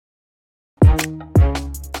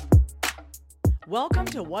Welcome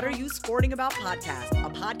to What Are You Sporting About podcast, a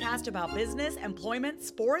podcast about business, employment,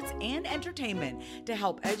 sports, and entertainment to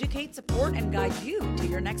help educate, support, and guide you to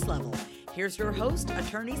your next level. Here's your host,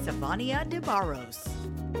 attorney Savania de Barros.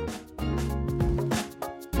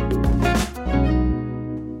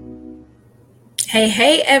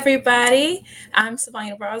 Hey, everybody. I'm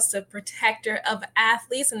Savania Barros, the protector of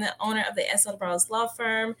athletes and the owner of the S.L. Barros Law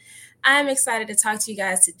Firm. I'm excited to talk to you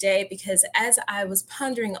guys today because as I was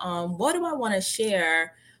pondering on what do I want to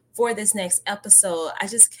share for this next episode, I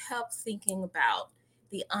just kept thinking about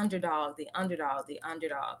the underdog.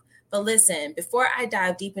 But listen, before I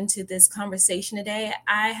dive deep into this conversation today,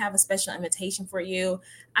 I have a special invitation for you.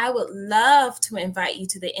 I would love to invite you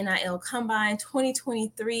to the NIL Combine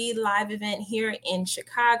 2023 live event here in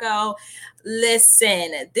Chicago.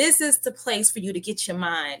 Listen, this is the place for you to get your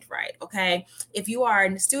mind right, okay? If you are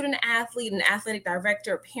a student athlete, an athletic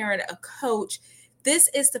director, a parent, a coach, this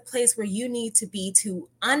is the place where you need to be to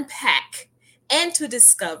unpack and to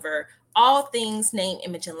discover all things name,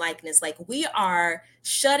 image, and likeness. Like, we are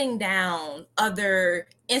shutting down other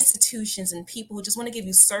institutions and people who just want to give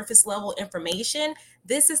you surface level information.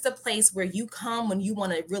 This is the place where you come when you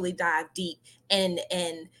want to really dive deep and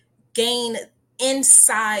gain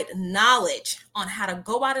inside knowledge on how to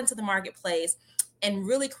go out into the marketplace and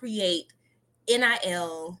really create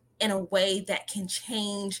NIL in a way that can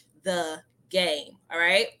change the game. All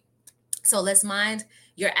right. So let's mind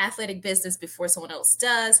your athletic business before someone else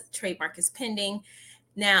does. Trademark is pending.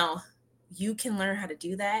 Now, you can learn how to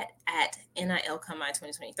do that at NIL Combine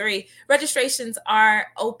 2023. Registrations are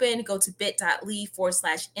open. Go to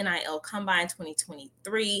bit.ly/NIL Combine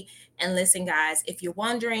 2023. And listen, guys, if you're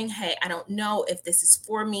wondering, hey, I don't know if this is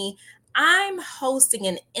for me, I'm hosting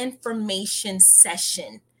an information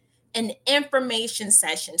session.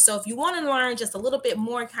 So if you want to learn just a little bit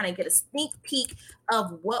more, kind of get a sneak peek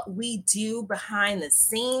of what we do behind the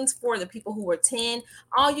scenes for the people who attend,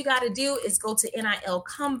 all you got to do is go to NIL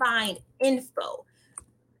Combine Info.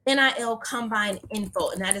 NIL Combine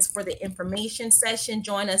Info, and that is for the information session.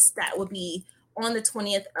 Join us. That will be on the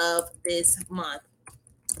 20th of this month.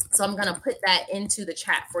 So I'm going to put that into the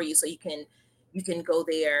chat for you so you can go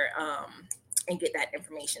there and get that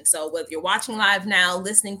information. So whether you're watching live now,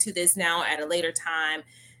 listening to this now at a later time,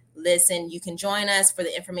 listen, you can join us for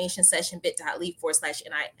the information session,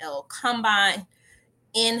 bit.ly/NIL Combine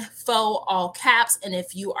Info, all caps. And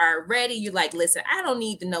if you are ready, you're like, listen, I don't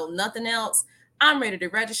need to know nothing else, I'm ready to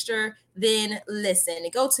register, then listen,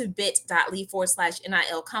 go to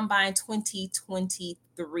bit.ly/NIL Combine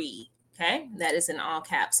 2023. Okay, that is in all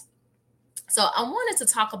caps. So I wanted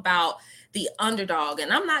to talk about the underdog,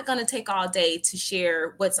 and I'm not going to take all day to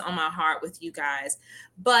share what's on my heart with you guys,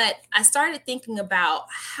 but I started thinking about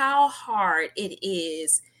how hard it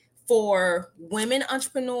is for women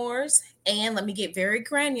entrepreneurs, and let me get very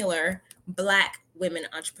granular, Black women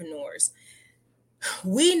entrepreneurs.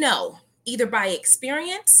 We know either by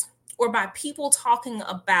experience or by people talking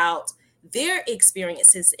about their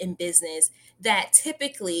experiences in business that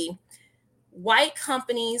typically white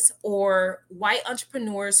companies or white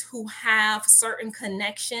entrepreneurs who have certain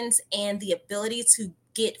connections and the ability to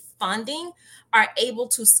get funding are able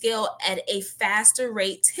to scale at a faster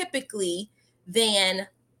rate typically than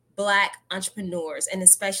Black entrepreneurs, and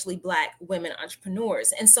especially Black women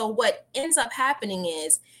entrepreneurs. And so what ends up happening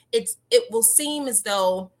is it will seem as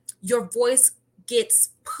though your voice gets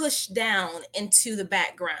pushed down into the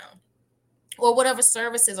background, or whatever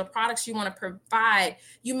services or products you want to provide,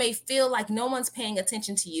 you may feel like no one's paying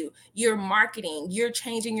attention to you. You're marketing, you're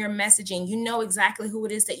changing your messaging, you know exactly who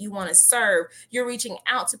it is that you want to serve. You're reaching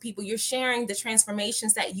out to people, you're sharing the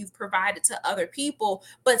transformations that you've provided to other people,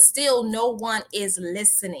 but still no one is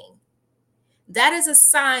listening. That is a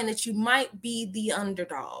sign that you might be the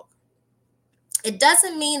underdog. It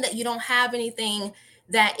doesn't mean that you don't have anything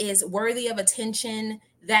that is worthy of attention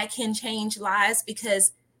that can change lives,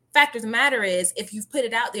 because fact of the matter is, if you've put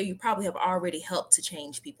it out there, you probably have already helped to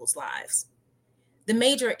change people's lives. The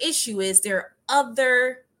major issue is there are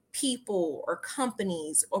other people or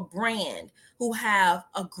companies or brand who have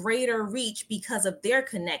a greater reach because of their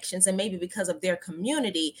connections and maybe because of their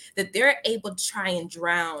community, that they're able to try and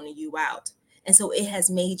drown you out. And so it has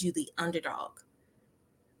made you the underdog.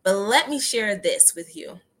 But let me share this with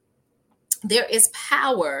you. There is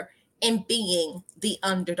power in being the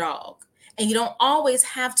underdog. And you don't always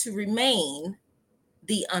have to remain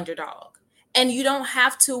the underdog. And you don't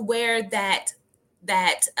have to wear that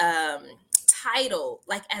title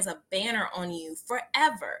like as a banner on you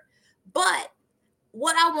forever. But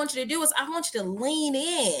what I want you to do is I want you to lean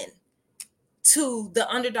in to the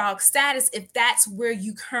underdog status if that's where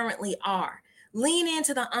you currently are. lean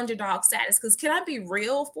into the underdog status. Because can I be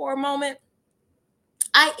real for a moment?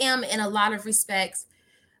 I am, in a lot of respects,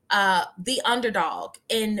 the underdog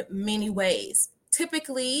in many ways.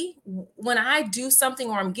 Typically, when I do something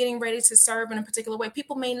or I'm getting ready to serve in a particular way,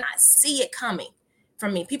 people may not see it coming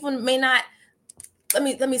from me. People may not.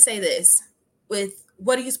 Let me say this: with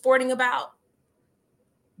What Are You Sporting About?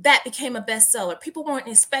 That became a bestseller. People weren't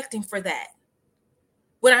expecting for that.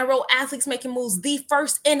 When I wrote Athletes Making Moves, the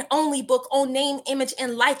first and only book on name, image,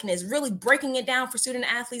 and likeness, really breaking it down for student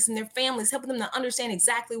athletes and their families, helping them to understand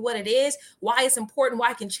exactly what it is, why it's important,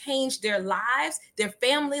 why it can change their lives, their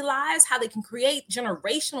family lives, how they can create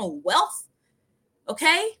generational wealth.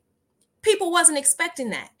 Okay? People wasn't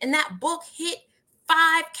expecting that. And that book hit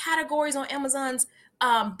 5 categories on Amazon's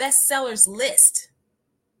bestsellers list.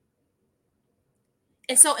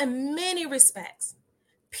 And so in many respects,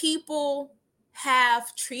 people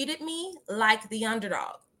have treated me like the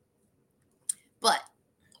underdog. But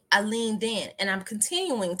I leaned in, and I'm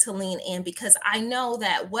continuing to lean in because I know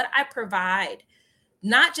that what I provide,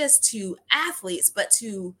 not just to athletes, but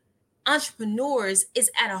to entrepreneurs, is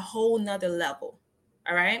at a whole nother level.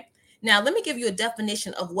 All right. Now, let me give you a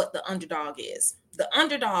definition of what the underdog is. The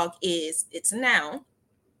underdog it's a noun,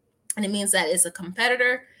 and it means that it's a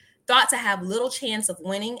competitor thought to have little chance of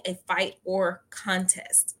winning a fight or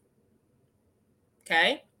contest.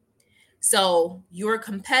 Okay. So you're a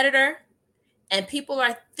competitor, and people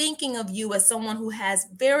are thinking of you as someone who has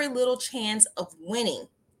very little chance of winning.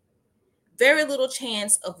 Very little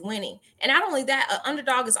chance of winning. And not only that, an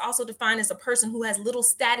underdog is also defined as a person who has little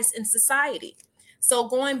status in society. So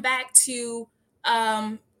going back to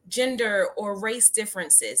gender or race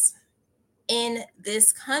differences in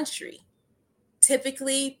this country,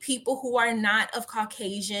 typically people who are not of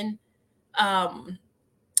Caucasian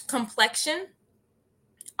complexion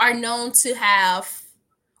are known to have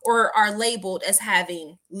or are labeled as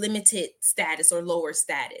having limited status or lower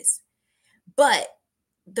status. But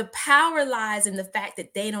the power lies in the fact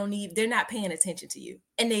that they're not paying attention to you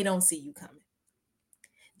and they don't see you coming.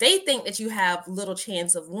 They think that you have little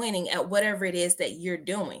chance of winning at whatever it is that you're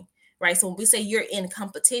doing, right? So when we say you're in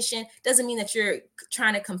competition, doesn't mean that you're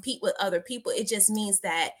trying to compete with other people. It just means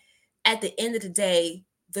that at the end of the day,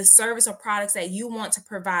 the service or products that you want to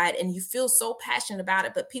provide and you feel so passionate about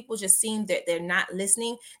it, but people just seem that they're not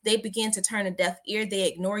listening. They begin to turn a deaf ear. They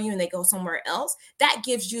ignore you and they go somewhere else. That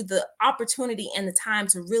gives you the opportunity and the time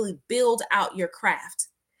to really build out your craft,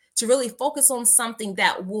 to really focus on something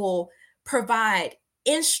that will provide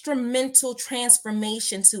instrumental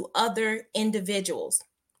transformation to other individuals.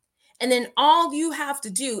 And then all you have to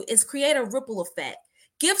do is create a ripple effect.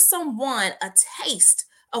 Give someone a taste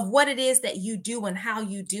of what it is that you do and how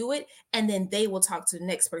you do it, and then they will talk to the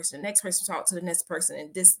next person talk to the next person,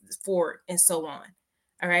 and this forward and so on.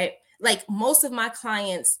 All right. Like most of my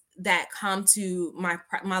clients that come to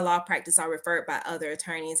my law practice are referred by other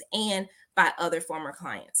attorneys and by other former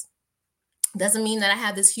clients. Doesn't mean that I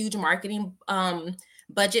have this huge marketing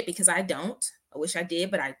budget, because I don't. I wish I did,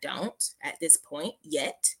 but I don't at this point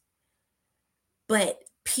yet. But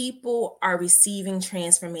people are receiving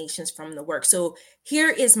transformations from the work. So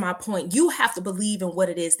here is my point. You have to believe in what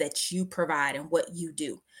it is that you provide and what you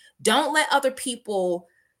do. Don't let other people's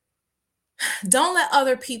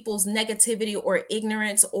negativity or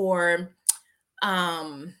ignorance or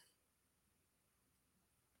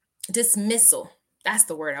dismissal. That's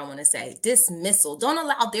the word I want to say. Dismissal. Don't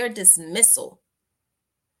allow their dismissal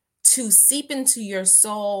to seep into your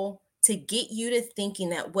soul, to get you to thinking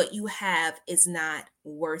that what you have is not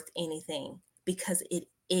worth anything, because it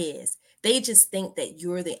is. They just think that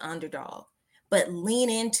you're the underdog. But lean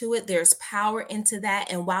into it. There's power into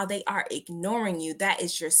that. And while they are ignoring you, that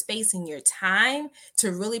is your space and your time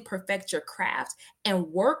to really perfect your craft and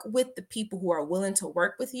work with the people who are willing to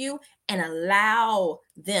work with you, and allow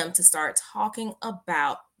them to start talking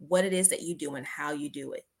about what it is that you do and how you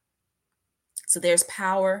do it. So there's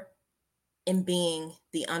power in being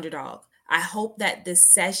the underdog. I hope that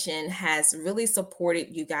this session has really supported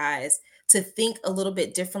you guys to think a little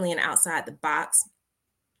bit differently and outside the box,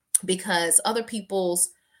 because other people's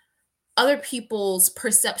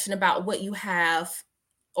perception about what you have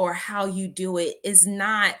or how you do it is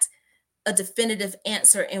not a definitive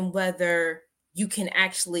answer in whether you can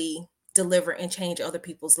actually deliver and change other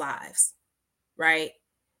people's lives, right?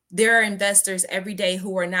 There are investors every day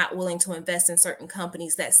who are not willing to invest in certain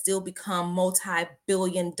companies that still become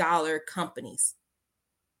multi-billion-dollar companies.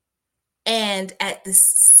 And at the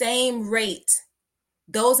same rate,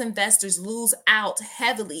 those investors lose out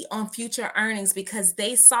heavily on future earnings because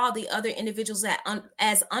they saw the other individuals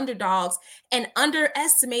as underdogs and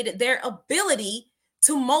underestimated their ability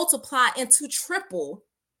to multiply and to triple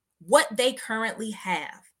what they currently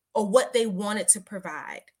have or what they wanted to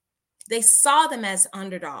provide. They saw them as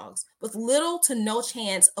underdogs with little to no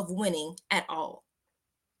chance of winning at all.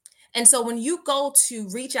 And so when you go to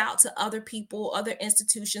reach out to other people, other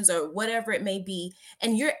institutions, or whatever it may be,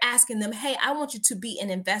 and you're asking them, hey, I want you to be an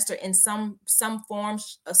investor in some form,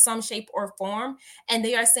 some shape or form, and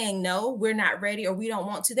they are saying, no, we're not ready, or we don't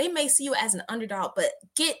want to, they may see you as an underdog. But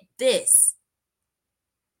get this,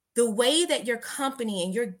 the way that your company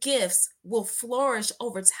and your gifts will flourish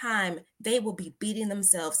over time, they will be beating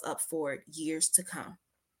themselves up for it years to come.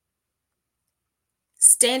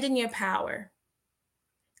 Stand in your power.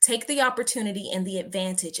 Take the opportunity and the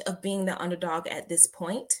advantage of being the underdog at this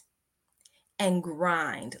point and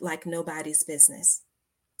grind like nobody's business.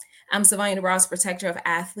 I'm Sylvania DeBarros, protector of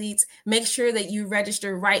athletes. Make sure that you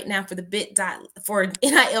register right now for the for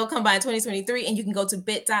NIL Combine 2023, and you can go to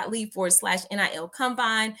bit.ly/NIL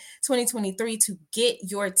Combine 2023 to get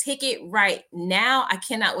your ticket right now. I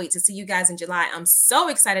cannot wait to see you guys in July. I'm so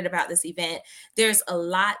excited about this event. There's a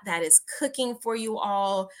lot that is cooking for you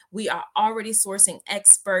all. We are already sourcing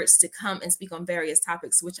experts to come and speak on various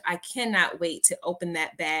topics, which I cannot wait to open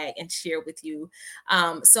that bag and share with you.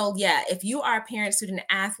 So yeah, if you are a parent, student,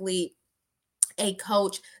 athlete, a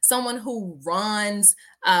coach, someone who runs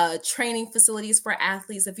training facilities for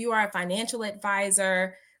athletes, if you are a financial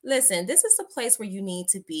advisor, listen, this is the place where you need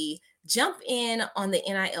to be. Jump in on the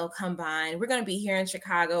NIL Combine. We're going to be here in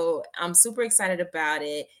Chicago. I'm super excited about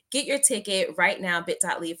it. Get your ticket right now,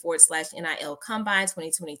 bit.ly/NIL Combine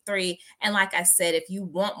 2023. And like I said, if you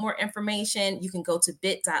want more information, you can go to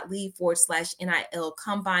bit.ly/NIL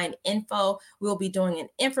Combine info. We'll be doing an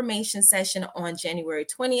information session on January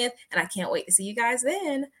 20th, and I can't wait to see you guys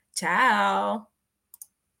then. Ciao.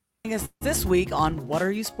 Us this week on What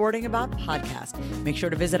Are You Sporting About podcast. Make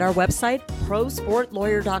sure to visit our website,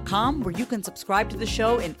 prosportlawyer.com, where you can subscribe to the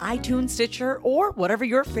show in iTunes, Stitcher, or whatever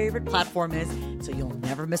your favorite platform is, so you'll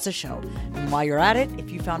never miss a show. And while you're at it,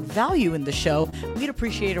 if you found value in the show, we'd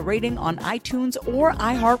appreciate a rating on iTunes or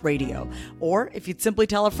iHeartRadio. Or if you'd simply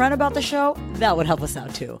tell a friend about the show, that would help us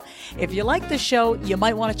out too. If you like the show, you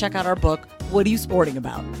might want to check out our book, What Are You Sporting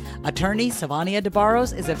About? Attorney Sylvania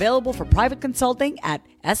DeBarros is available for private consulting at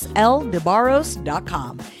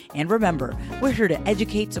sldebarros.com. And remember, we're here to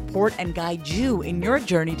educate, support, and guide you in your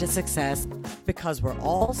journey to success, because we're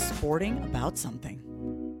all sporting about something.